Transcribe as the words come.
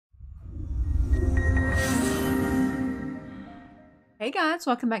Hey guys,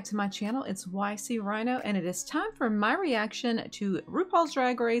 welcome back to my channel. It's YC Rhino and it is time for my reaction to RuPaul's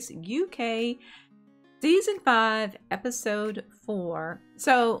Drag Race UK Season 5, Episode 4.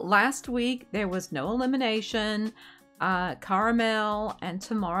 So last week there was no elimination. Carmel and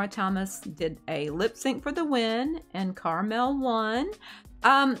Tamara Thomas did a lip sync for the win and Carmel won.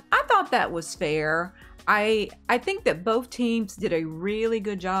 I thought that was fair. I think that both teams did a really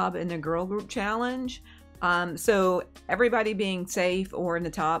good job in the girl group challenge. So everybody being safe or in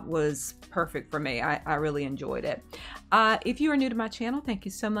the top was perfect for me. I really enjoyed it. If you are new to my channel, thank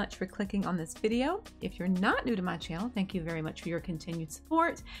you so much for clicking on this video. If you're not new to my channel, thank you very much for your continued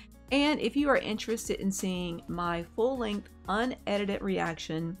support. And if you are interested in seeing my full-length, unedited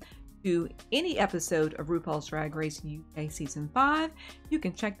reaction to any episode of RuPaul's Drag Race UK Season 5, you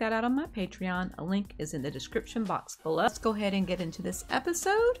can check that out on my Patreon. A link is in the description box below. Let's go ahead and get into this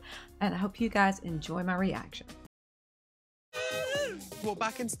episode, and I hope you guys enjoy my reaction. Well,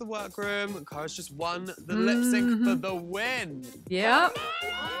 back into the workroom. Cara's just won the lip sync for the win. Yep.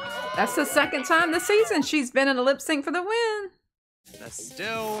 That's the second time this season she's been in a lip sync for the win. There's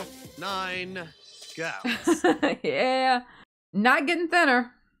still 9 girls. Yeah. Not getting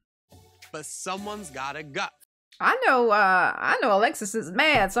thinner. But someone's gotta go. I know Alexis is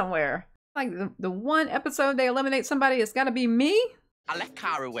mad somewhere. Like the one episode they eliminate somebody, it's gotta be me. I let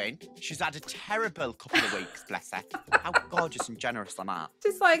Cara win. She's had a terrible couple of weeks, bless her. How gorgeous and generous am I?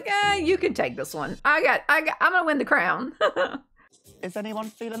 She's like, you can take this one. I'm gonna win the crown. Is anyone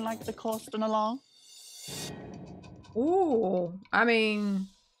feeling like they're coasting along? Ooh, I mean,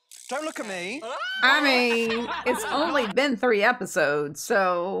 Don't look at me. it's only been 3 episodes,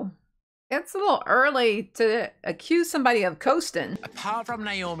 so it's a little early to accuse somebody of coasting. Apart from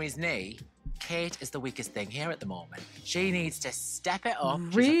Naomi's knee, Kate is the weakest thing here at the moment. She needs to step it up.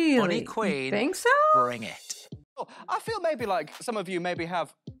 Really? She's a funny queen. You think so? Bring it. Oh, I feel maybe like some of you maybe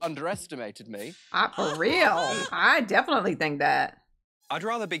have underestimated me. For real. I definitely think that. I'd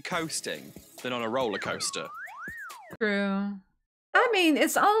rather be coasting than on a roller coaster. True. I mean,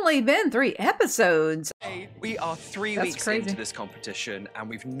 it's only been 3 episodes. We are 3 That's weeks crazy. into this competition and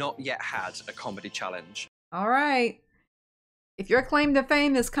we've not yet had a comedy challenge. All right. If your claim to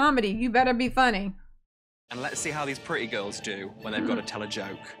fame is comedy, you better be funny. And let's see how these pretty girls do when they've got to tell a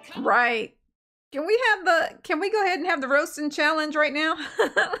joke. Right. Can we go ahead and have the roasting challenge right now?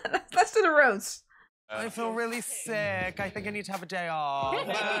 Let's do the roast. I feel really sick. I think I need to have a day off.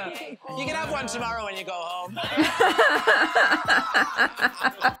 You can have one tomorrow when you go home.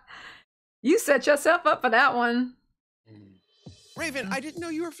 You set yourself up for that one. Raven, I didn't know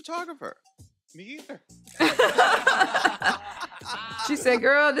you were a photographer. Me either. She said,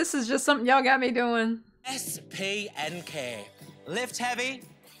 girl, this is just something y'all got me doing. SPNK. Lift heavy,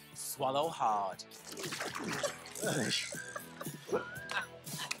 swallow hard.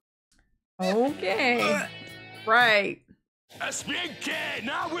 Okay. Right. SPNK,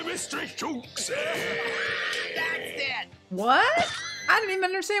 now with Mr. Chooks. That's it. What? I didn't even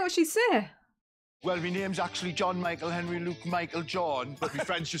understand what she said. Well, my name's actually John Michael Henry Luke Michael John, but my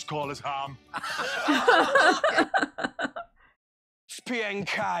friends just call us Ham.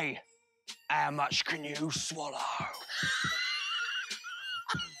 SPNK, how much can you swallow?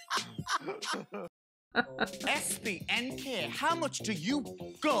 SPNK, how much do you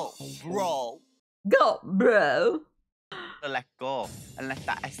go, bro? Go, bro. Let go and let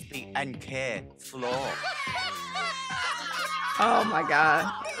that SPNK flow. Oh my God.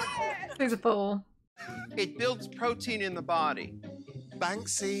 She's a fool. It builds protein in the body.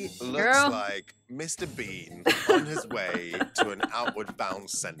 Banksy looks Girl. like Mr. Bean on his way to an outward bound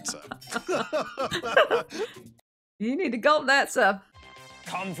center. You need to gulp that stuff.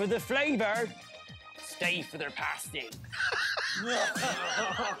 Come for the flavor, stay for their pasty.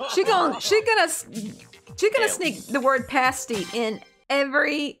 She gonna sneak the word pasty in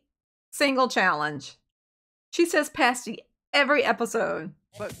every single challenge. She says pasty every episode.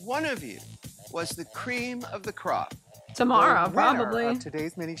 But one of you was the cream of the crop. Tomorrow, probably.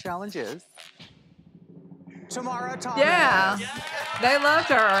 Today's mini challenge is Tamara Thomas. Yeah, they loved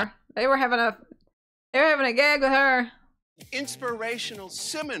her. They were having a gag with her. Inspirational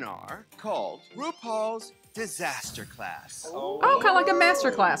seminar called RuPaul's Disaster Class. Oh, kind of like a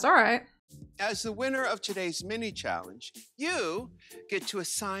master class. All right. As the winner of today's mini challenge, you get to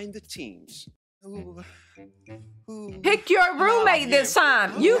assign the teams. Pick your roommate this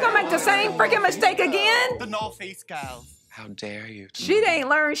time. You gonna make the same freaking mistake again? The Northeast girls. How dare you? She ain't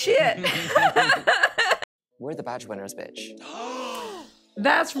learned shit. We're the badge winners, bitch.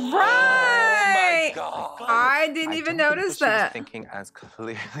 That's right. God. I didn't even notice She was that. thinking as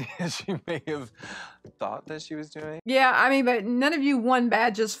clearly as she may have thought that she was doing. Yeah, I mean, but none of you won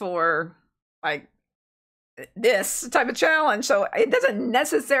badges for like this type of challenge, so it doesn't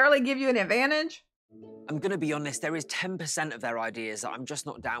necessarily give you an advantage. I'm gonna be honest, there is 10% of their ideas that I'm just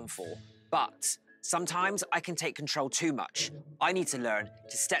not down for. But sometimes I can take control too much. I need to learn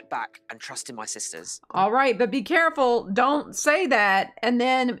to step back and trust in my sisters. All right, but be careful. Don't say that. And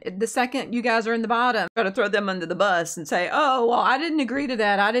then the second you guys are in the bottom, try to throw them under the bus and say, oh, well, I didn't agree to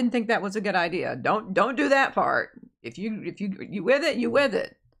that. I didn't think that was a good idea. Don't do that part. If you with it, you with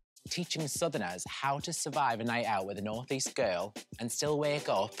it. Teaching Southerners how to survive a night out with a Northeast girl and still wake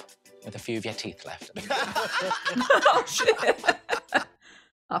up with a few of your teeth left. Oh, shit.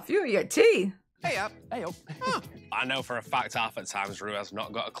 A few of your teeth. Hey up. Hey, oh. Huh. I know for a fact half the times Ru has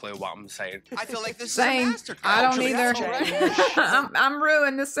not got a clue what I'm saying. I feel like this Same. is a masterclass. I don't Actually, either. that's already- I'm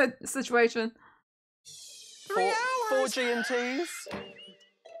ruined this situation. 3 hours. 4 G&Ts.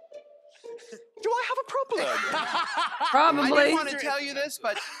 Do I have a problem? I Probably. didn't want to tell you this,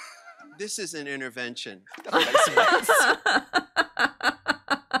 but this is an intervention.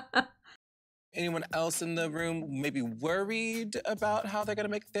 Anyone else in the room maybe worried about how they're gonna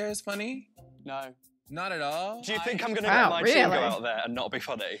make theirs funny? No. Not at all. Do you think I'm gonna Wow, let my team really? go out there and not be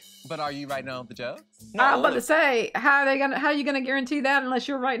funny? But are you writing all the jokes? I was about to say, how are you gonna guarantee that unless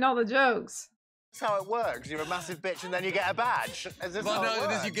you're writing all the jokes? That's how it works. You're a massive bitch and then you get a badge. Is this Well, how it no, it is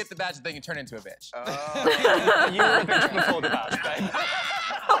works? you get the badge and then you turn into a bitch. Oh. You were a bitch before the badge, babe.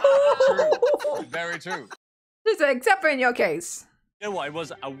 True. Very true. She said, except for in your case. You know what? It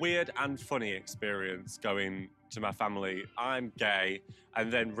was a weird and funny experience going to my family. I'm gay,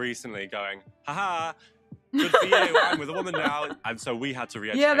 and then recently going, haha, good for you, I'm with a woman now. And so we had to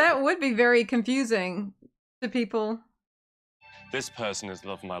re-educate. Yeah, that would be very confusing to people. This person is the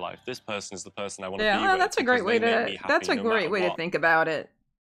love of my life. This person is the person I want to be Yeah, well, with. that's a great because way they make to me happy that's a no great matter way to what. think about it.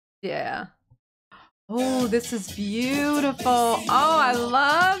 Yeah. Oh, this is beautiful. Oh, I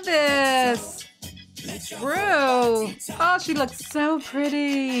love this. Rue. Oh, she looks so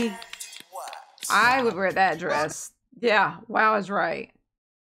pretty. I would wear that dress. Yeah, wow is right.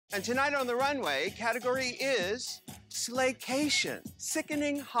 And tonight on the runway, category is slaycation,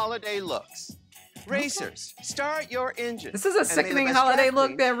 sickening holiday looks. Racers, start your engines. This is a and may the sickening best holiday drag look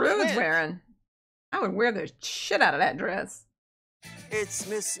queen that Rue is win. wearing. I would wear the shit out of that dress. It's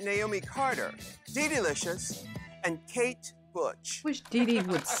Miss Naomi Carter, Dee-Delicious, and Kate Butch. Wish Dee Dee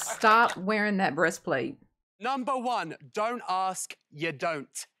would stop wearing that breastplate. Number 1, don't ask, you don't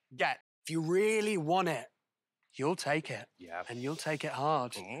get. If you really want it, you'll take it. Yeah. And you'll take it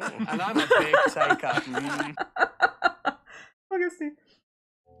hard. And I'm a big taker. Look at Steve.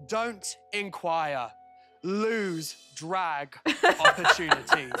 Don't inquire. Lose drag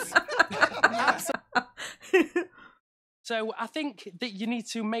opportunities. So I think that you need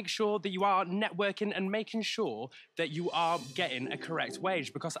to make sure that you are networking and making sure that you are getting a correct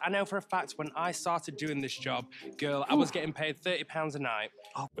wage. Because I know for a fact when I started doing this job, girl, I was getting paid £30 a night.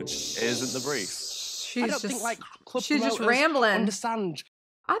 Which isn't the brief. She's I don't just, think like club she's just promoters rambling. understand.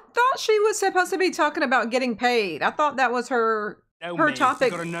 I thought she was supposed to be talking about getting paid. I thought that was her her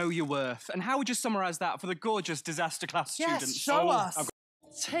topic. You've got to know your worth. And how would you summarise that for the gorgeous disaster class students? Show us.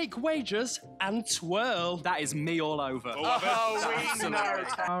 Take wages and twirl. That is me all over. we know.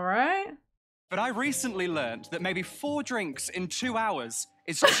 All right. But I recently learned that maybe 4 drinks in 2 hours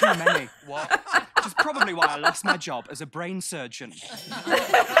is too many. What? Which is probably why I lost my job as a brain surgeon.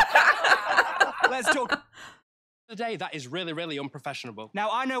 Let's talk. Today, that is really, really unprofessional. Now,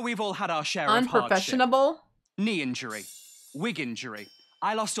 I know we've all had our share of hardship. Unprofessional. Knee injury, wig injury.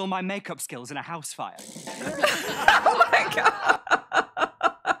 I lost all my makeup skills in a house fire. Oh my god.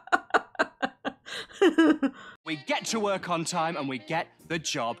 We get to work on time and we get the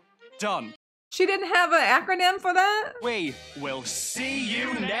job done. She didn't have an acronym for that? We will see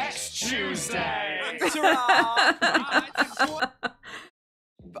you next Tuesday.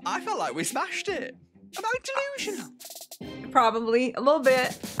 I felt like we smashed it. Am I delusional? Probably a little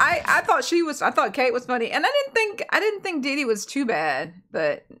bit. I thought Kate was funny, and I didn't think Dee Dee was too bad,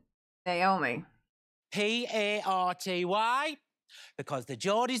 but Naomi. P-A-R-T-Y, because the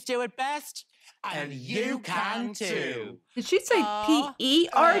Geordies do it best, and you can too. Did she say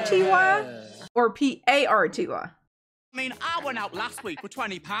P-E-R-T-Y or P-A-R-T-Y? I mean, I went out last week with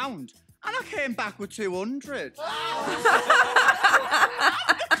 £20 and I came back with 200.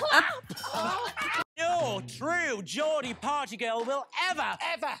 No true Geordie party girl will ever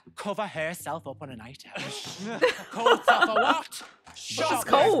cover herself up on a night out. Cold stuff or what? She's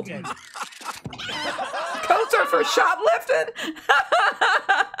cold. Coats are for shoplifting?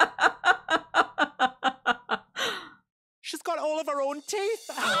 She's got all of her own teeth.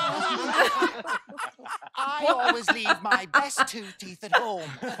 I always leave my best two teeth at home.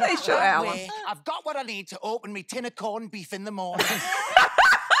 Hey, show Alan. Way, I've got what I need to open me tin of corned beef in the morning.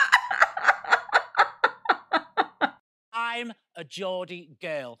 I'm a Geordie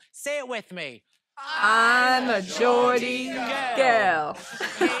girl. Say it with me. I'm a Geordie girl.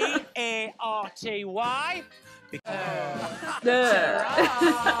 G-A-R-T-Y.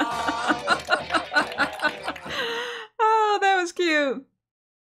 Oh, that was cute.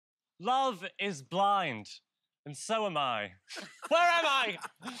 Love is blind, and so am I. Where am I?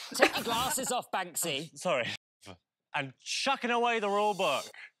 Take your glasses off, Banksy. Sorry. And chucking away the rule book.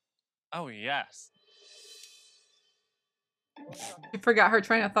 Oh, yes. You forgot her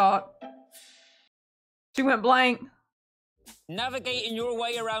train of thought. She went blank. Navigating your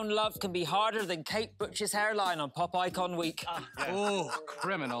way around love can be harder than Kate Butch's hairline on Pop Icon Week. Oh,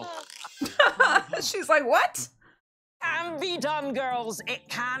 criminal. She's like, what? Can be done, girls. It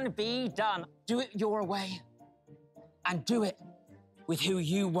can be done. Do it your way. And do it with who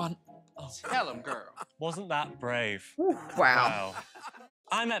you want. Oh. Tell him, girl. Wasn't that brave? Ooh, wow.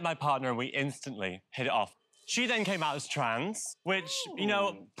 I met my partner and we instantly hit it off. She then came out as trans, which, you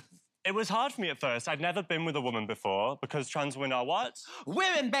know, it was hard for me at first. I'd never been with a woman before because trans women are what?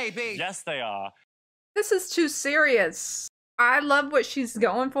 Women, baby! Yes, they are. This is too serious. I love what she's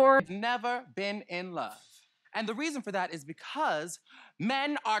going for. Never been in love. And the reason for that is because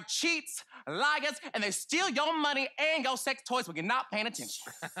men are cheats, liars, and they steal your money and your sex toys when you're not paying attention.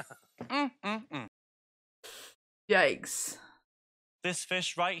 Yikes. This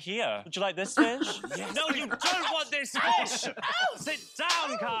fish right here. Would you like this fish? Yes. No, you don't want this fish! Sit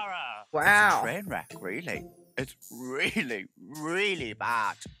down, Cara! Wow. It's a train wreck, really. It's really, really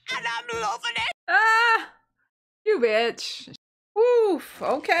bad. And I'm loving it! Ah! You bitch. Oof,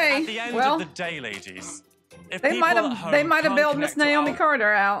 okay. At the end well, of the day, ladies, if they might have bailed Miss Naomi Carter.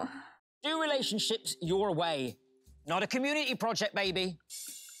 Carter out. Do relationships your way. Not a community project, baby.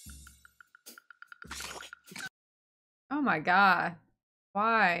 Oh my god.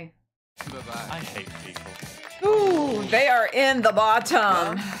 Why? I hate people. Ooh, they are in the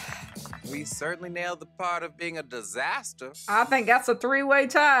bottom. We certainly nailed the part of being a disaster. I think that's a three-way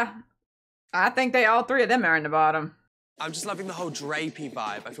tie. I think all three of them are in the bottom. I'm just loving the whole drapey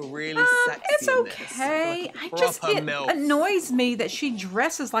vibe. I feel really sexy It's in okay. this. I just it MILF. annoys me that she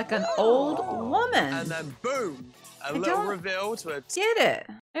dresses like an old woman. And then boom, a little don't reveal to a... Get it?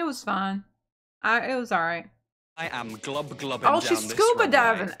 It was fine. It was all right. I am glubbing Oh, down she's this scuba runway.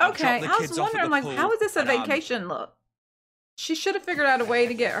 diving. I've Okay, dropped the I was kids off at wondering, the like, pool, how is this a and I'm vacation look? She should have figured out a way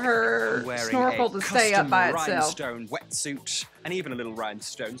to get her Wearing snorkel a to stay up by custom itself. rhinestone wetsuit and even a little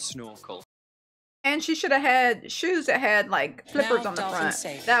rhinestone snorkel. And she should have had shoes that had, like, flippers on the dolphin front.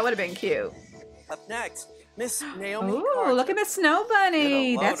 safe. That would have been cute. Up next, Miss Naomi Ooh, Carter. look at Miss Snow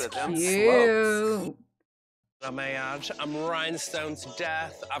Bunny. Get a load That's of them cute. I may add, I'm rhinestone to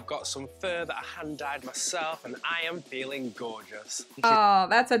death. I've got some fur that I hand-dyed myself, and I am feeling gorgeous. Oh,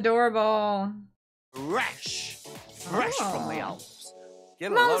 that's adorable. Fresh Oh. from the Alps.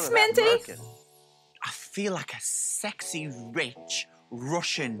 Get a Come on, load of that Sminty. merkin. I feel like a sexy, rich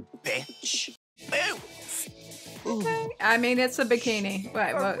Russian bitch. Ooh. I mean, it's a bikini.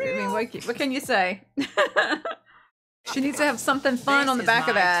 What can you say? She needs to have something fun on the back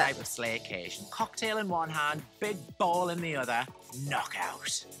of that. Type of slaycation. Cocktail in one hand, big ball in the other.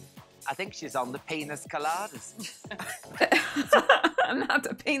 Knockout. I think she's on the penis coladas. Not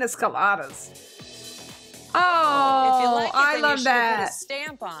the penis coladas. Oh, If you like it, I then love you should have put a that.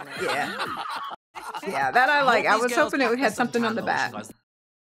 stamp on it. Yeah. Yeah, that I like. I was hoping it had something on the back.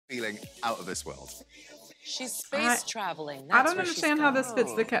 Feeling out of this world. She's space traveling. I That's don't where understand she's how this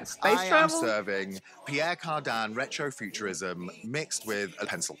fits the space I am travel. serving Pierre Cardin retrofuturism mixed with a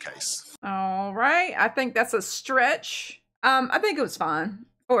pencil case. All right, I think that's a stretch. I think it was fine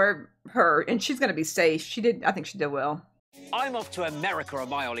for her, and she's gonna be safe. I think she did well. I'm off to America on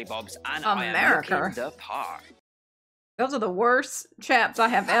my Ollie Bobs, and America? I am looking the part. Those are the worst chaps I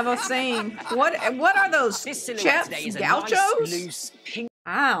have ever seen. What are those This silhouette chaps? today is a Gauchos? nice, loose pink.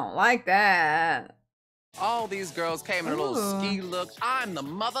 I don't like that. All these girls came in a little Ooh. ski look. I'm the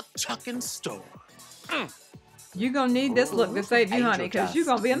mother tucking store. You gonna need this look to save you, Angel honey, because dust. you're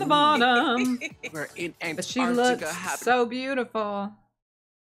gonna be in the bottom. We're in But she Antarctica. looks so beautiful.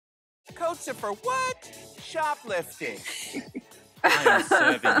 Coats are for what? Shoplifting. I am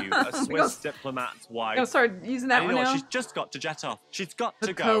serving you, a We're Swiss diplomat's wife. Gonna start using that And you one know what? now. She's just got to jet off. She's got The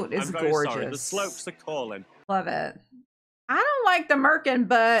to go. coat is I'm very sorry. The gorgeous. slopes are calling. Love it. I don't like the merkin,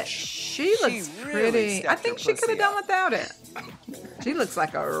 but she looks really pretty. I stepped think her she could have pussy done up. without it. She looks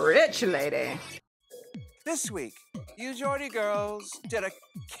like a rich lady. This week, you Geordie girls did a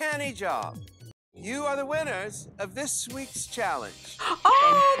canny job. You are the winners of this week's challenge.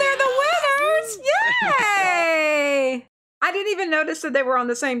 Oh, they're the winners! Yay! I didn't even notice that they were on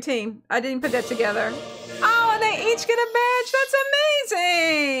the same team. I didn't put that together. Oh, and they each get a badge. That's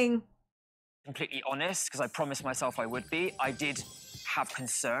amazing. Completely honest, because I promised myself I would be, I did have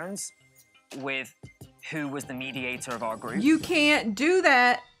concerns with who was the mediator of our group. You can't do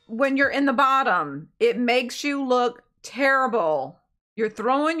that when you're in the bottom. It makes you look terrible. You're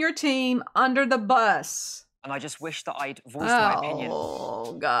throwing your team under the bus. And I just wish that I'd voiced my opinion.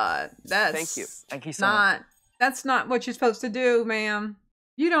 Oh, God. That's Thank you. Thank you so much. That's not what you're supposed to do, ma'am.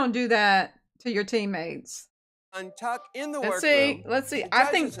 You don't do that to your teammates. Untuck in the Let's workroom. see. Let's see. The I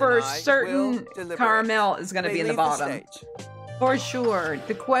think judges for and I certain, will deliberate. Caramel is going to May be in the leave bottom. stage. For sure.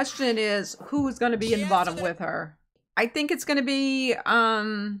 The question is, who's going to be in the bottom with her? I think it's going to be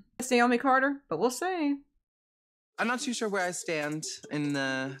Naomi Carter, but we'll see. I'm not too sure where I stand in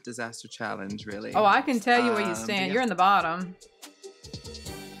the disaster challenge, really. Oh, I can tell you where you stand. Yeah. You're in the bottom.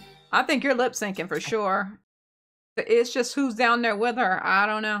 I think you're lip syncing for sure. It's just who's down there with her. I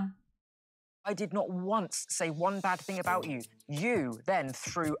don't know. I did not once say one bad thing about you. You then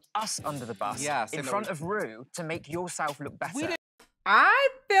threw us under the bus in front of Rue to make yourself look better. I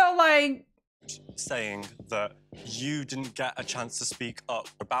feel like saying that you didn't get a chance to speak up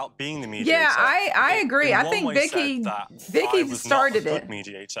about being the mediator. yeah, I agree. In I one think way Vicky said that I Vicky was started not a good it.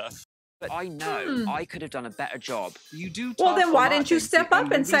 mediator. But I know I could have done a better job. You do. Well, then why didn't you step up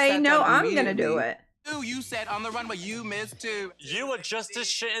and say, no, I'm going to do it? You said on the runway you missed too. You were just as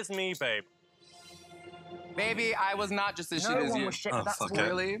shit as me, babe. Baby, I was not just as shit as you. Fuck it.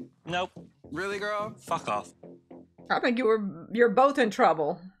 Really? Nope. Really, girl? Fuck off. I think you're both in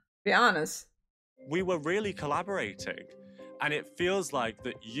trouble, to be honest. We were really collaborating. And it feels like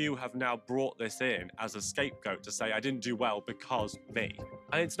that you have now brought this in as a scapegoat to say I didn't do well because me.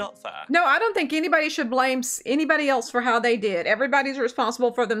 And it's not fair. No, I don't think anybody should blame anybody else for how they did. Everybody's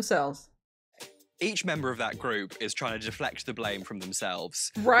responsible for themselves. Each member of that group is trying to deflect the blame from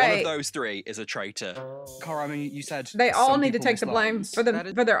themselves. Right. One of those three is a traitor. Cara, I mean, you said They all some need to people take the blame mislies.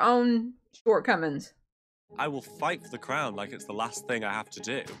 for for their own shortcomings. I will fight for the crown like it's the last thing I have to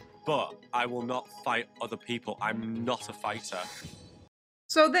do. But I will not fight other people. I'm not a fighter.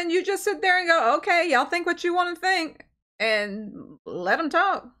 So then you just sit there and go, okay, y'all think what you want to think, and let them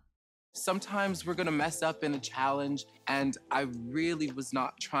talk. Sometimes we're gonna mess up in a challenge, and I really was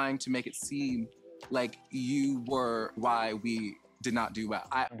not trying to make it seem like you were why we did not do well.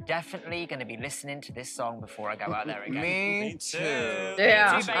 I'm definitely going to be listening to this song before I go out there again. Me too.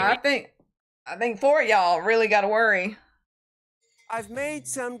 Yeah, Me too, I think four of y'all really got to worry. I've made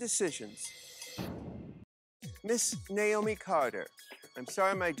some decisions. Miss Naomi Carter, I'm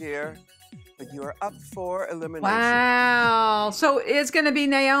sorry, my dear, but you are up for elimination. Wow. So it's going to be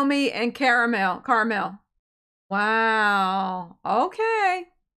Naomi and Carmel. Wow. Okay.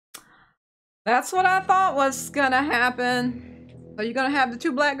 That's what I thought was going to happen. So you're going to have the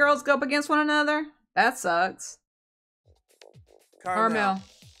two black girls go up against one another? That sucks. Carmel,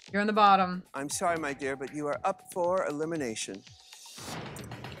 you're in the bottom. I'm sorry, my dear, but you are up for elimination.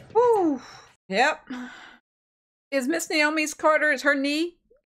 Whew. Yep. Is Miss Naomi's Carter, is her knee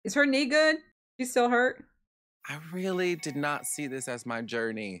good? She's still hurt? I really did not see this as my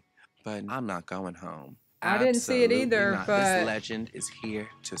journey, but I'm not going home. I didn't see it either, Absolutely not. but This legend is here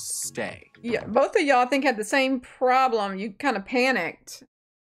to stay. yeah, both of y'all I think had the same problem. You kind of panicked.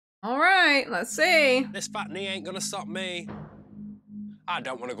 All right, let's see. This fat knee ain't gonna stop me. I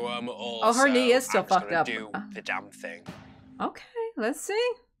don't want to go home at all. Oh, her so knee is still I'm just fucked gonna up. Do the damn thing. Okay, let's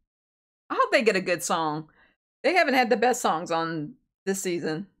see. I hope they get a good song. They haven't had the best songs on this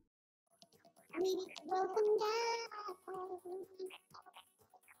season.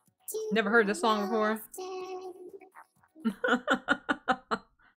 Never heard this song before.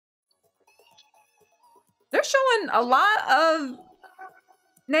 They're showing a lot of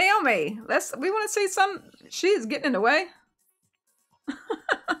Naomi. We want to see some. She's getting in the way.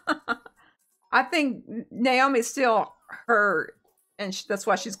 I think Naomi's still hurt, and that's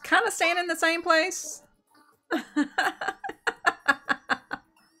why she's kind of staying in the same place.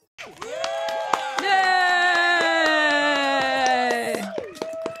 Yay!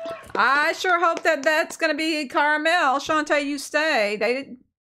 I sure hope that that's going to be Carmel. Shantae, you stay.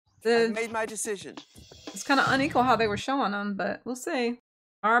 I've made my decision. It's kind of unequal how they were showing them, but we'll see.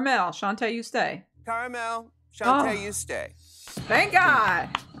 Carmel, Shantae, you stay. Caramel, Shantae, Oh. you stay. Thank God.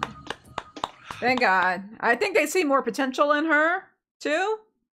 Thank God. I think they see more potential in her, too.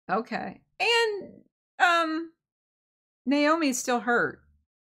 Okay. And, Naomi's still hurt.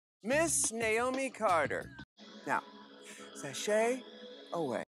 Miss Naomi Carter. Now, sashay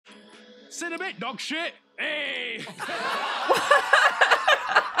away. Sit a bit, dog shit. Hey!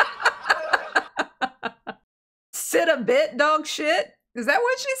 Sit a bit, dog shit? Is that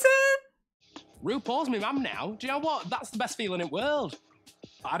what she said? RuPaul's my mum now. Do you know what? That's the best feeling in the world.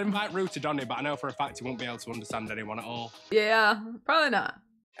 I'd invite Ru to Donny, but I know for a fact he won't be able to understand anyone at all. Yeah, probably not.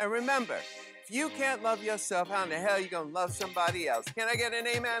 And remember, if you can't love yourself, how in the hell are you gonna love somebody else? Can I get an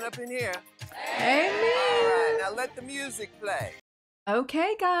amen up in here? Amen. All right, now let the music play.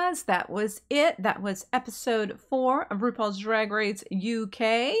 Okay, guys, that was it. That was episode 4 of RuPaul's Drag Race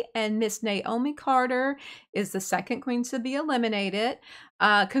UK, and Miss Naomi Carter is the second queen to be eliminated.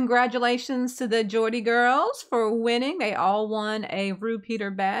 Congratulations to the Geordie girls for winning. They all won a Ru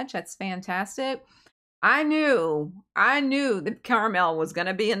Peter badge. That's fantastic. I knew that Carmel was going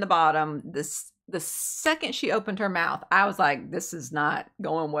to be in the bottom. The second she opened her mouth, I was like, this is not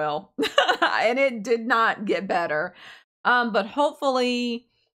going well. And it did not get better. But hopefully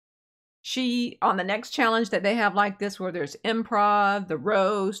she, on the next challenge that they have like this, where there's improv, the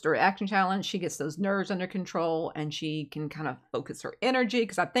roast, or action challenge, she gets those nerves under control and she can kind of focus her energy.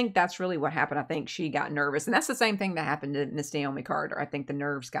 Because I think that's really what happened. I think she got nervous. And that's the same thing that happened to Miss Naomi Carter. I think the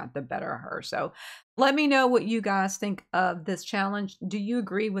nerves got the better of her. So let me know what you guys think of this challenge. Do you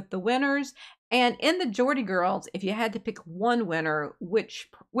agree with the winners? And in the Geordie girls, if you had to pick one winner, which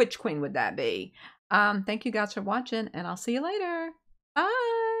queen would that be? Thank you guys for watching, and I'll see you later.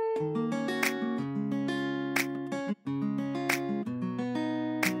 Bye.